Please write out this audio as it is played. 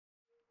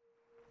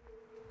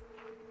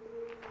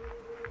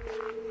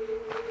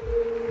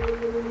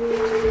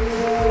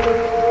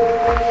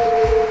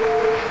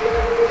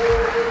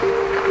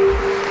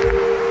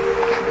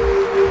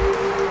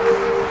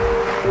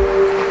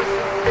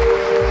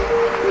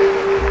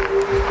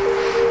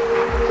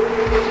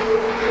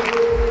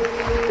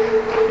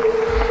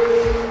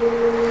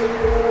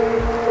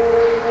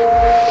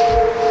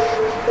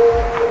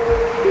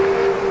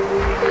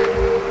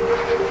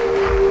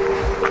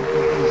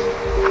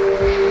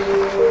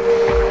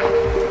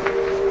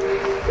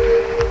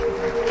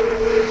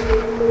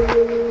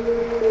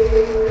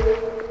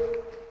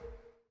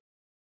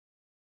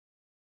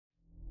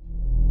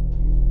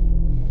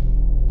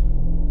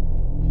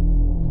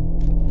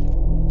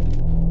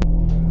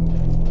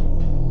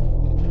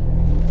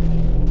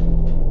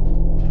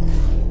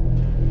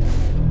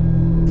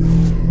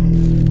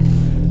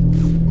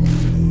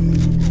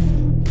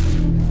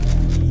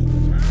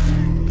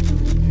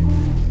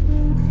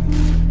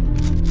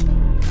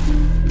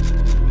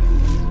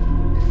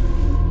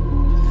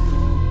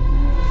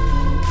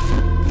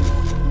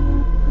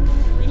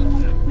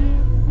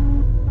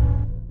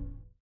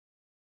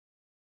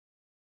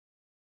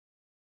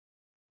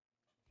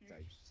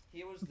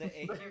He was the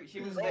A.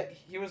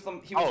 He was the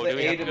Oh, do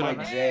we A have to to go my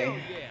to J.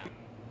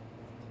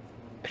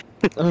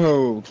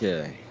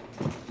 Okay.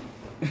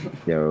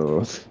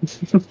 Yo.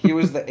 He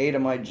was the A to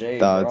my J,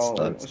 Thoughts,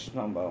 bro. Like, thoughts. what you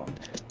talking about?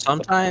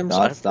 Sometimes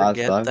I Thoughts,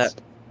 forget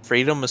that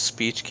freedom of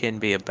speech can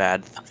be a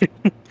bad thing.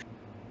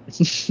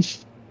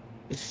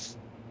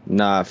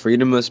 Nah,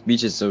 freedom of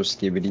speech is so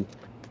skibbity.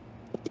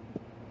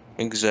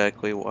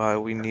 Exactly why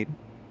we need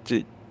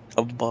to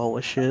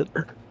abolish it.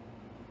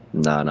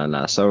 Nah.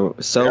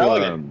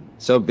 Yeah,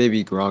 So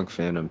baby Gronk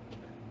Phantom.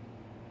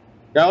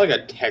 got like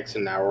a text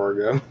an hour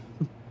ago.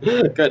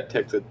 Got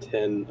text at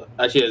 10.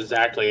 Actually,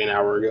 exactly an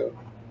hour ago.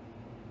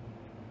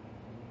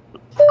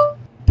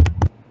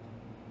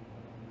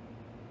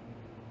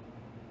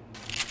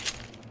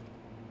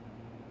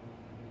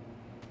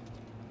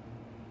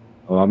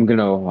 Oh, I'm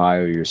gonna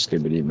Ohio your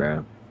skibbity,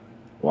 bro.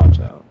 Watch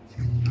out.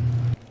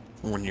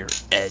 When you're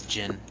edge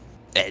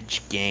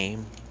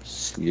game.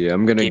 Yeah,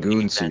 I'm gonna Gaming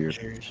goon to your.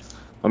 adventures.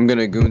 I'm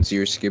gonna goon to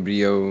your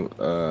skibidio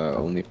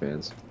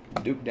OnlyFans.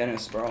 Duke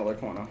Dennis, bro. Like,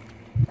 come on.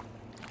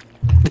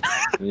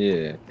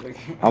 Yeah, Like,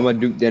 I'm a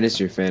Duke Dennis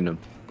your Phantom.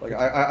 like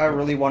I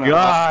really wanna.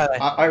 God.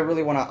 I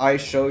really wanna. I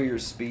show your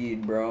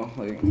speed, bro.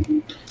 Like.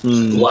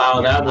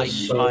 Wow, that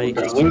was so Mike.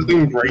 dumb.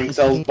 Losing brain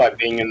cells by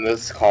being in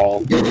this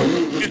call.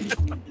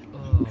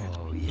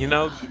 You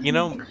know,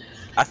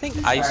 I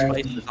think Ice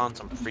Spice is on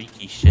some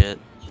freaky shit.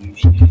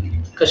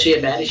 Cause she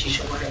a baddie, she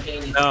should wear her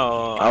panties.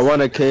 No. I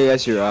want to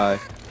KS your eye.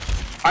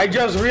 I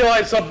just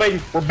realized something.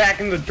 We're back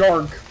in the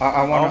dark.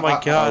 I wanna. Oh my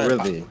God.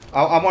 Really?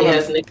 I wanna.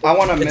 Yes, Nick. I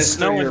wanna It's Mr.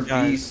 snowing, Your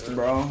guys. Beast,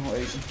 bro.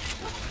 Like.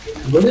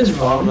 What is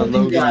wrong with you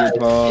Logan, guys?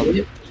 your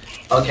Bob.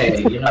 Okay,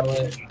 you know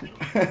what?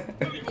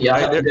 Yeah,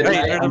 have a good Hey,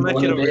 night. there's a I'm going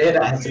medkit to over bed.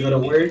 I have to go to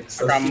work.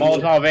 So I got see you.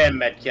 Molotov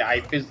and Medkit. I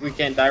physically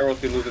can't die or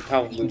else we lose a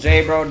ton.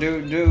 Jay, bro,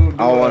 do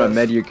I want a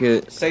med your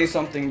kit. say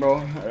something,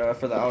 bro,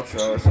 for the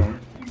outro or something.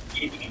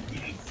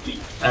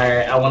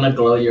 Alright, I want to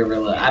glow your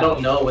Rilla. I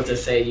don't know what to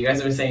say. You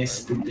guys are saying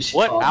stupid shit.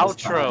 What all this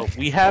outro? time.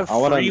 We have I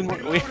wanna-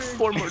 we have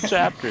 4 more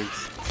chapters.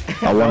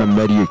 I want a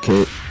med your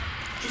kit.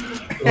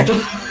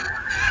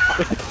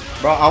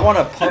 Bro, I want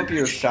to pump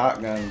your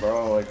shotgun,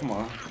 bro. Like, come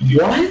on.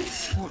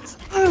 What?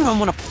 I'm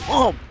gonna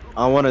pump.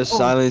 I want to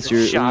silence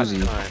your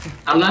Shotgun. Uzi.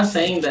 I'm not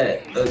saying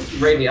that,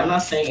 Brady. I'm not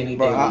saying anything.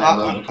 Bro, on that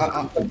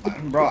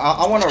level. bro,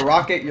 I want to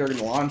rocket your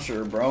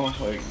launcher, bro.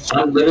 Like,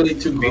 I'm literally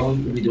too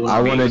grown to be doing.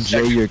 I that. want to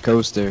J your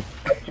coaster.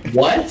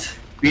 What?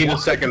 Be the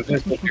second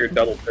pistol to your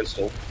double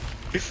pistol.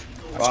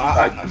 bro,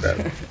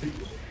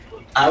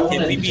 I want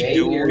Can to we be J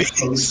your doing-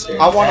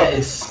 poster. I wanna- That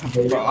is so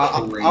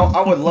bro, crazy.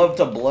 I would love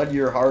to blood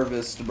your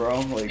harvest, bro.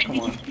 Like, come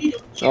on.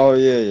 Oh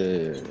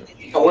yeah.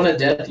 I want to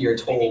death your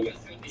toll.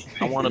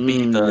 I want to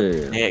be the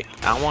Yeah. Nick.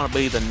 I want to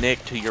be the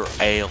Nick to your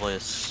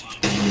Alice.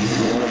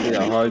 I want to be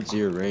a hard to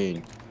your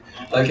rain.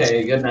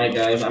 Okay, good night,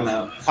 guys. I'm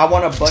out. I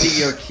want to buddy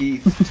your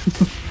Keith.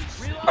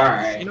 All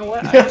right. You know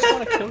what? I just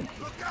want to kill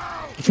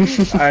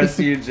you. Alright,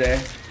 see you, Jay.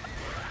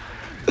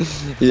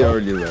 He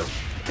already left.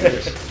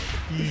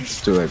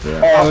 It's too late for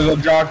that. Oh, there's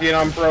a jockey and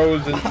I'm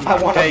frozen.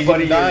 I want to Jay,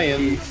 buddy you your dying.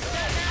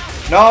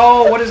 Keith.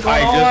 No, what is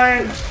going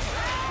on?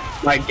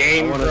 My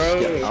game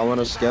froze. I want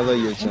to scale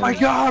your Oh my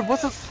God!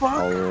 What the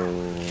fuck?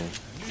 Oh.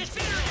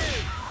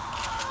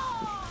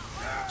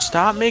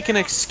 Stop making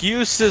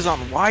excuses on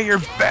why you're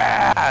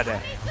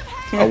bad.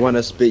 I want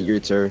to spit your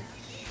turd.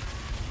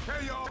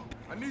 Hey yo,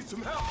 I need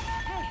some help.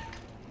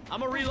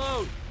 I'm a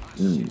reload.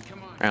 Mm.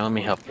 Alright, let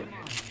me help you.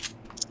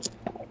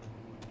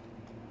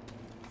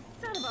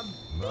 Son of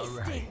a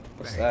biscuit.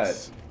 What's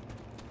that?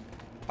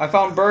 I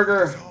found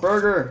burger.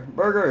 Burger.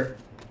 Burger.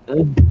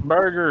 Burger.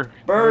 Burger?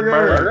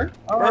 Burger.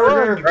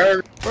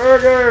 Burger.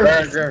 Burger.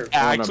 Burger.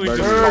 Actually,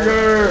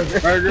 burger.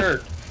 just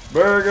Burger.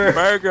 Burger. Burger.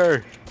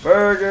 burger.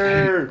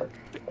 Burger.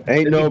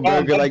 Ain't no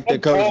burger like the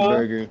Coach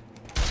burger.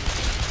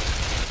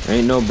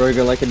 Ain't no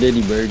burger like a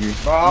Diddy burger.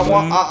 Bro, I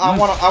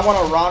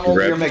want a Ronald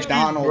your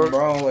McDonald,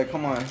 bro. Like,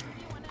 come on.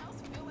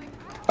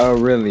 Oh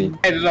really?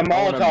 Hey, there's a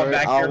Molotov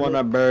back I here. want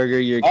a burger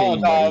your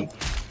king. buddy.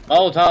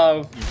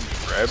 Molotov.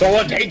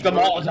 Someone take the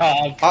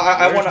Molotov.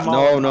 I want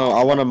to. No,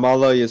 I want to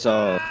mollo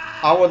yourself.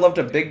 I would love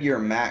to big your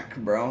Mac,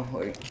 bro.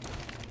 Like,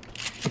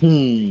 Hmm.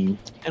 You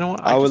know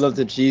what? I would love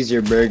to cheese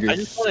your burger. I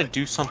just want to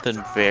do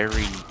something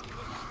very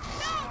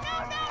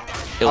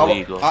I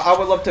illegal.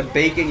 would love to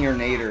bacon your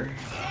nader.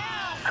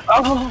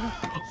 Oh!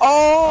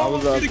 I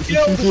would love I'm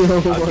getting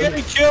killed! I'm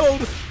getting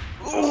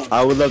killed!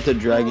 I would love to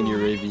drag in your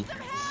ravy.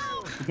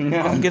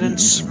 I'm getting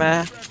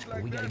smacked.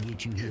 We gotta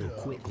get you here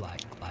quick,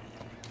 like.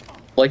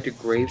 Like to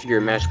grave your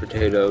mashed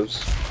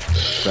potatoes.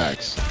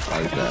 Facts.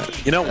 I like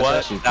that. You know That's what?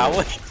 actually That cool.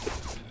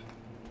 was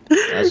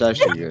That's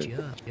actually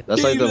good.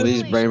 That's like the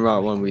least brain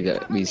rot one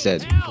we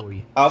said.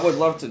 I would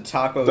love to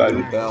taco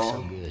you,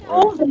 Bell.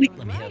 Let me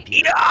help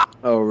you.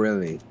 Oh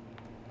really?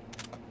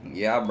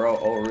 Yeah, bro.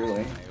 Oh,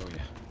 really?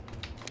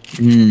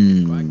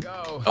 Hmm.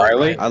 Go.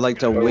 Riley? I like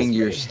to wing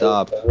your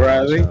stop.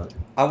 Riley?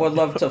 I would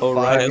love to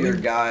O'Reilly. five your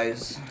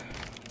guys.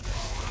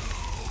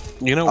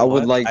 You know I what?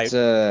 would like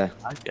to.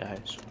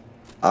 Guys.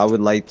 I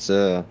would like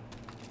to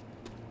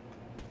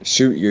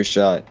shoot your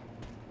shot.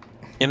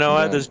 You know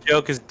what? Yeah. This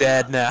joke is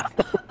dead now.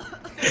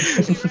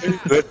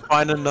 Let's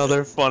find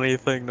another funny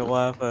thing to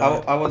laugh at.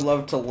 I would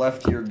love to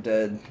left you're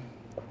dead.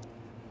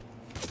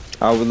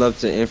 I would love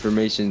to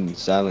information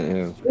Silent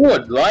Hill.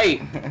 Good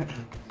light.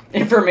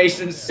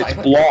 Information It's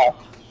silent.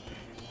 blocked.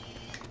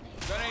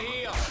 Gonna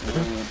heal.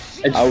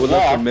 It's I would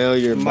love to blocked. mail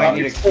your Might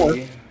need a box.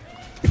 key.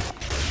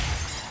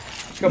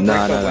 Go break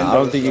Nah, the nah, nah. I windows,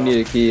 don't think you bro. need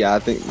a key. I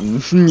think,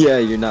 yeah,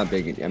 you're not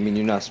big. I mean,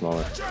 you're not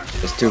smaller.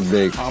 It's too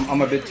big. I'm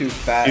a bit too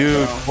fat,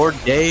 Dude, bro. poor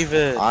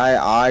David.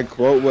 I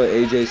quote what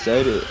AJ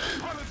said.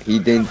 He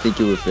didn't think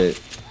it would fit.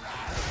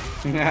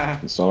 Nah.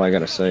 That's all I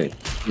gotta say.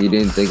 He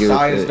didn't think it would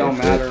fit. Size don't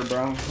It fit. matter,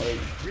 bro. Like,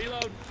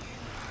 Reload.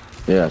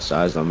 Yeah,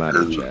 size don't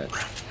matter, Chad.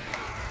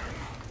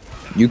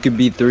 You could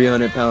be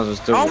 300 pounds and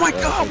still. Oh my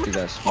God, think what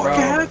that's the small. fuck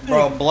bro, happened?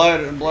 bro,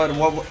 blood.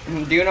 What?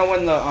 Do you know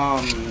when the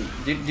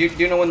Do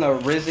you know when the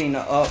Rizzing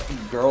Up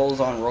Girls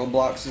on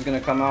Roblox is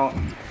gonna come out?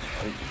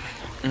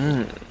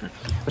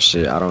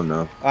 Shit, I don't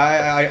know.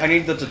 I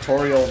need the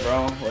tutorial,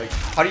 bro. Like,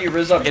 how do you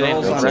rizz up It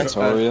ain't girls no on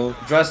tutorial.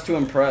 Dress to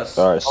Impress?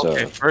 Alright, so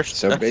Okay, first.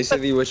 so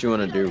basically, what you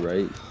want to do,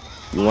 right?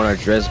 You want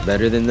to dress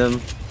better than them,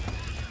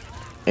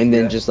 and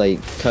then Yeah. just like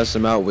cuss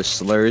them out with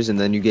slurs, and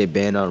then you get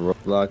banned on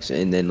Roblox,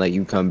 and then like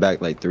you come back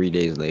like 3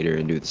 days later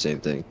and do the same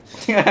thing.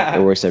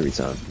 It works every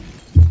time.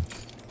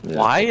 Yeah.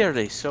 Why are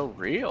they so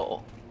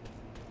real?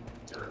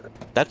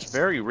 That's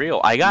very real.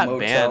 I got Motel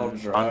banned on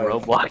Drive.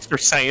 Roblox for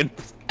saying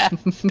fat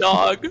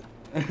dog.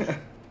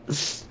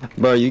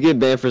 Bro, you get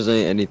banned for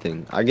saying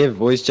anything. I get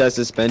voice chat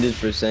suspended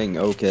for saying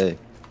okay.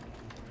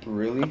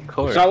 Really? Of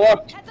course. So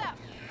look.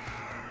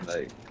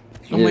 Like,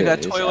 Oh my yeah, god,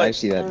 it's toilet.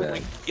 actually that Oh bad.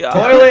 my god.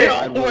 Toilet!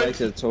 I would like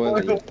to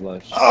toilet you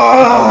flush.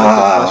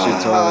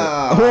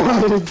 Ah! I would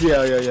like to flush your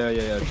toilet.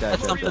 yeah. Chat, chat,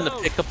 Something chat. to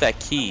pick up that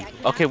key.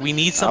 Okay, we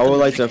need I something. would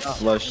like to pick up.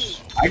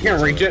 flush. I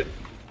can reach it.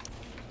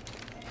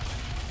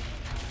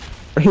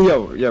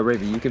 Yo,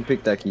 Raven, you can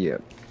pick that key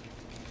up.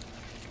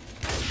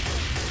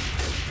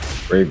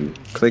 Raven,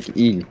 click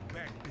E.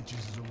 Back bitches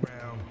is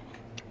around.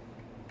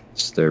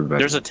 Stir back.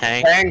 There's a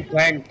tank. Dang.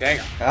 I ain't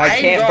can't,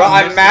 gonna bro.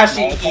 I'm miss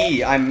mashing this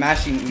E. I'm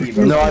mashing E,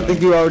 bro. No, I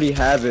think you already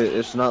have it.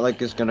 It's not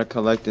like it's gonna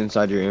collect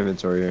inside your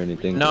inventory or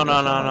anything. No. That's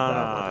not how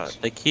that works.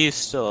 The key's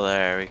still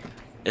there.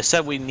 It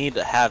said we need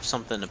to have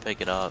something to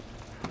pick it up.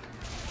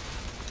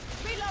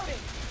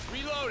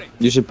 Reloading.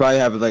 You should probably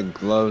have like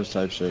gloves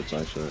type shit.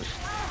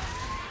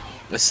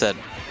 It said,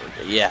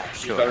 yeah,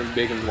 sure. Something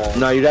big and long.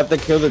 No, you'd have to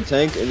kill the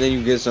tank, and then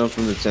you get some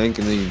from the tank,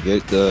 and then you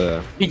get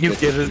the. You get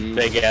the his key.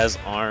 big ass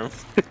arm.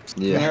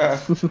 Yeah.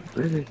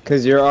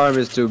 Cause your arm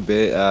is too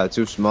big,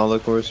 too small,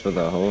 of course, for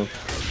the hole.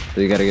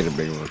 So you gotta get a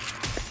big one.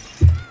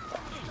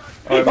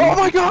 Oh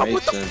my god, Makes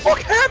what the sense.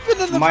 fuck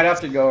happened in the Might have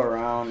to go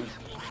around.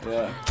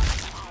 Yeah.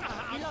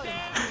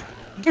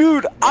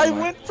 Dude, I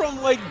went from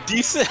like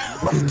decent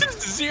to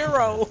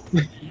 0.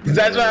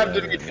 That's what happened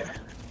to me.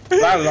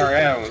 That was our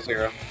AM was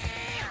 0.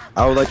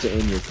 I would like to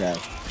end your cap.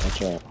 I'll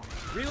try.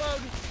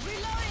 Reload.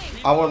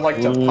 I would like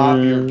to pop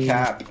your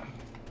cap.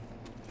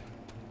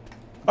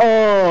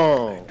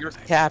 Oh! You're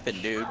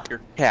capping, dude.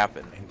 You're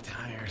capping. I'm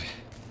tired.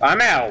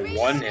 I'm at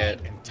 1 hit.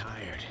 I'm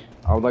tired.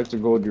 I would like to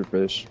gold your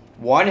fish.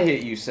 One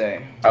hit, you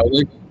say? I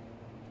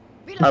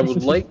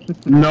would like.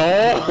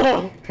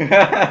 No.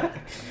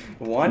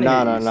 One Nah,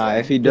 hit. nah, you nah. say.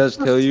 If he does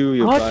kill you,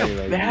 you'll Such a probably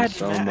like bad be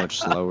so match. much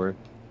slower.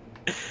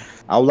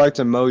 I would like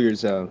to mow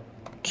yourself.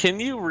 Can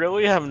you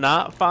really have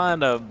not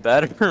found a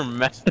better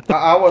method?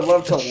 I would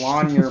love to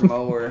lawn your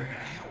mower.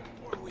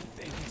 What do we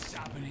think is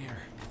stopping here?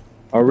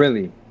 Oh,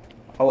 really?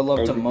 I would love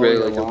I to would mow really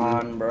your like to-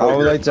 lawn, bro. I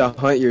would like to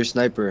hunt your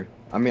sniper.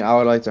 I mean, I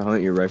would like to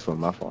hunt your rifle.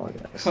 My fault,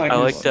 guys. I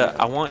like to.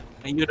 I want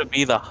you to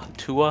be the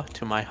Tua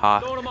to my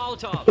Hawk. Throwing a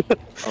Molotov.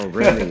 Oh,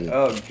 really?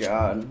 Oh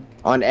god,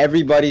 On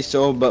everybody's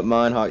soul but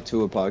mine, Hawk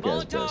 2 a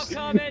podcast Molotov best.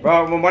 coming.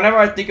 bro. Whenever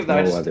I think of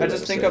that, No I other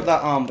just way think to of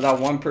that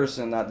one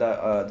person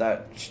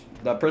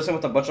that person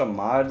with a bunch of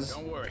mods.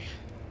 Don't worry.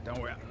 Don't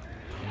worry.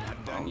 I'm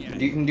not done yet.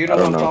 Do you know I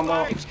what I'm don't talking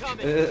about?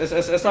 It's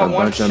A that one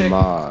bunch of chick.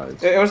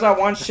 mods. It was that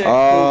one chick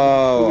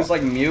Oh. who was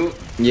like mute.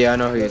 Yeah, I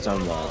know who you're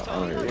talking about. I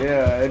know who you're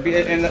talking Yeah,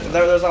 and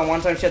there's that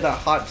one time she had that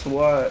hot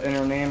Tua in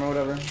her name or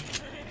whatever.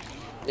 about.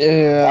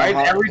 Yeah. Why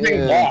is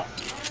everything locked?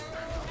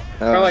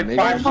 For like maybe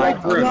 5 you should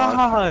blocks through. unlock-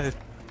 God.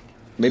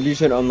 Maybe you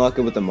should unlock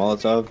it with the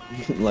Molotov.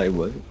 Like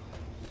what?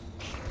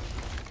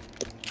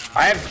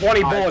 I have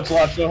 20 bullets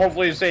left, so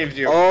hopefully it saves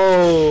you.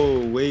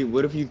 Oh wait,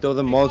 what if you throw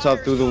the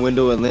Molotov through the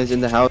window and lands in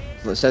the house?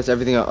 Sets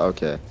everything out.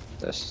 Okay,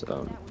 that's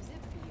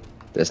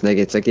this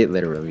nigga took it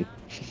literally.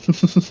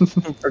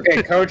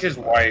 Okay, coach is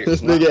white.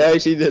 This nigga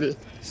actually did it.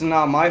 It's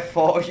not my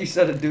fault. You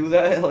said to do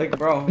that, like,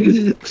 bro.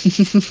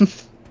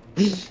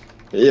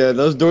 Yeah,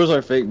 those doors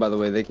are fake, by the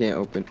way. They can't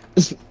open.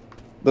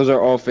 Those are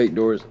all fake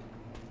doors.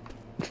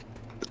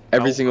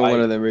 Every No, single I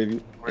one of them,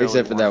 Ravi, Really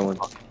except for that want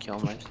one. to fucking kill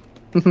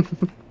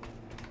myself.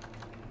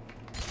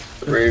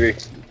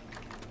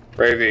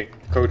 Ravy,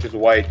 coach is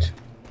white.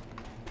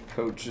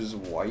 Coach is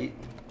white.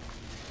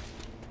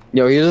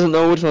 Yo, he doesn't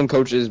know which one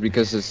Coach is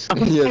because it's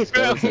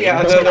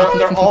Yeah,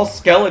 they're all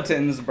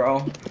skeletons,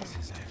 bro.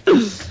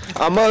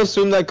 I'm gonna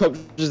assume that Coach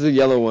is the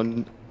yellow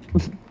one.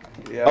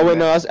 Yeah, Oh wait, man.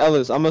 no, that's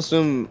Ellis. I'm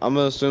gonna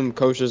assume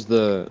Coach is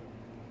the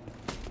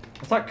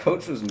I thought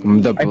Coach was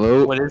me.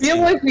 blue. What I is feel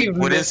he? like we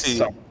What missed is he?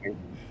 something.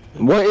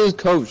 What is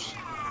Coach?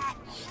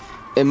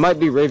 It might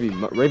be Ravy.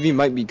 Ravy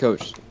might be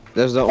Coach.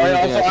 That's the only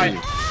yeah, thing also I I-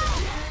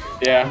 see.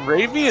 Yeah.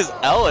 Ravy is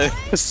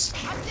Ellis.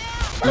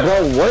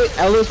 Bro, what?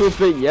 Ellis would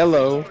fit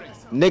yellow.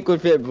 Nick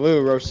would fit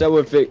blue. Rochelle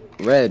would fit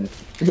red.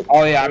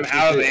 Oh yeah, I'm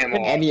out of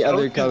ammo. Any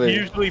other Coach is color.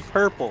 usually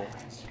purple.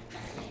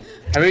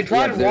 Have you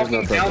tried there's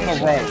walking no down the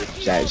purple. road?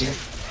 Chat.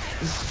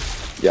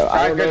 Yo,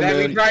 I don't know, Have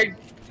you man. tried?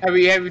 Have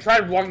you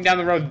tried walking down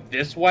the road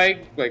this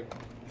way? Like,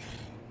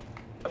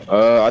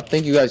 I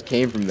think you guys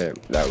came from there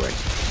that way.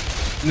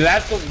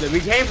 that's the, we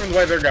came from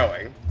where they're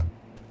going.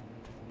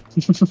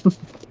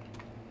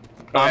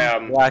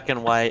 I'm black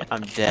and white.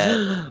 I'm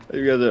dead.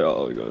 You guys are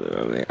all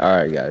going there.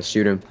 Alright, guys,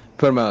 shoot him.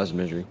 Put him out of his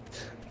misery.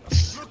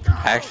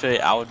 Actually,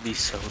 I would be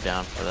so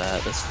down for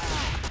that.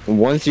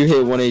 Once you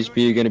hit 1 HP,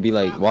 you're gonna be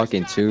like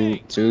walking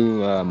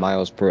two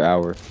miles per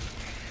hour.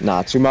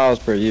 Nah, 2 miles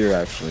per year,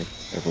 actually,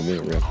 if we're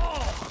being real.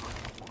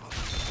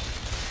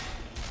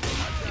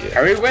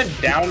 Have we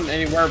went down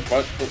anywhere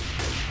but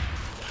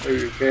where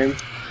we came?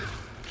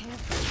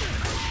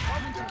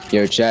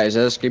 Yo, chat, is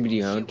that a Skibbity We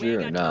Hunter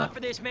or ain't got nah? time for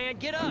this, man.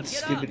 Get up, get up.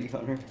 Skibbity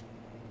Hunter.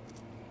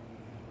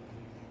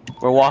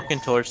 We're walking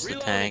towards the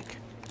tank.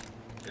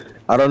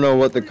 I don't know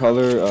what the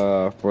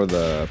color for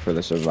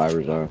the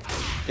survivors are.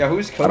 Yeah,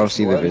 who's Coach? I don't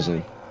see the Blood?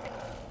 vision.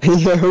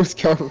 Yeah, who's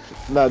Coach?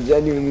 No,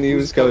 genuinely,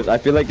 who's Coach? I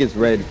feel like it's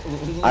red.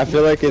 I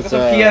feel like it's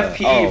Look at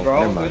the PFP, oh, bro.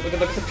 never mind. Look at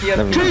the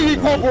Never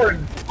PFP.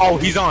 mind. Oh,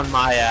 he's on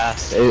my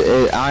ass.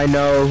 I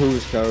know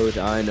who's Coach.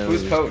 I know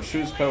Who's Coach?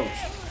 Who's Coach?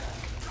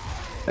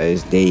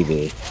 It's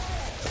David.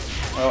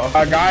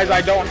 Guys,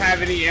 I don't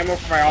have any ammo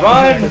for my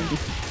Run!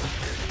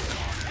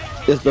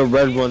 It's the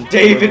red one.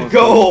 David, Red one,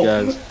 go!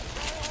 guys.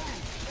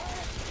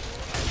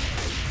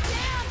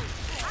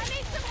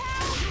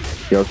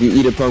 Yo, if you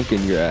eat a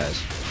pumpkin, your ass.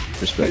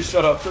 Hey, Respect.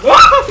 shut up.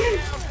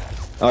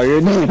 Oh,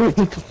 you're not.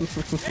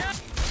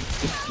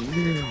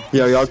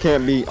 Yo, y'all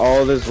can't be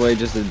all this way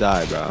just to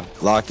die, bro.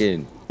 Lock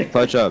in.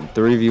 Punch up.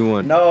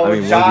 3v1. No, I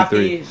mean,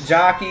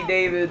 Jockey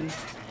David.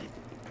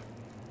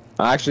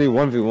 Actually,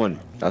 1v1.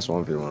 That's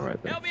 1v1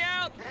 right there. Help me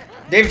out.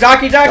 Dave,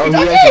 Jockey. Oh, he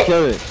actually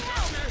killed it.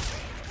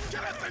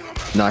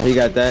 Nah, he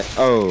got that.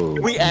 Oh.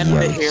 Can we end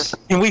it here? yes.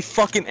 Can we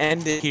fucking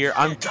end it here?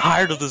 I'm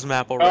tired of this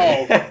map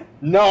already. Oh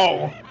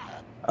no!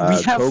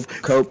 We have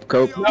Cope.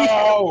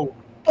 No!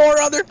 4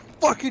 other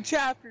fucking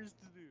chapters.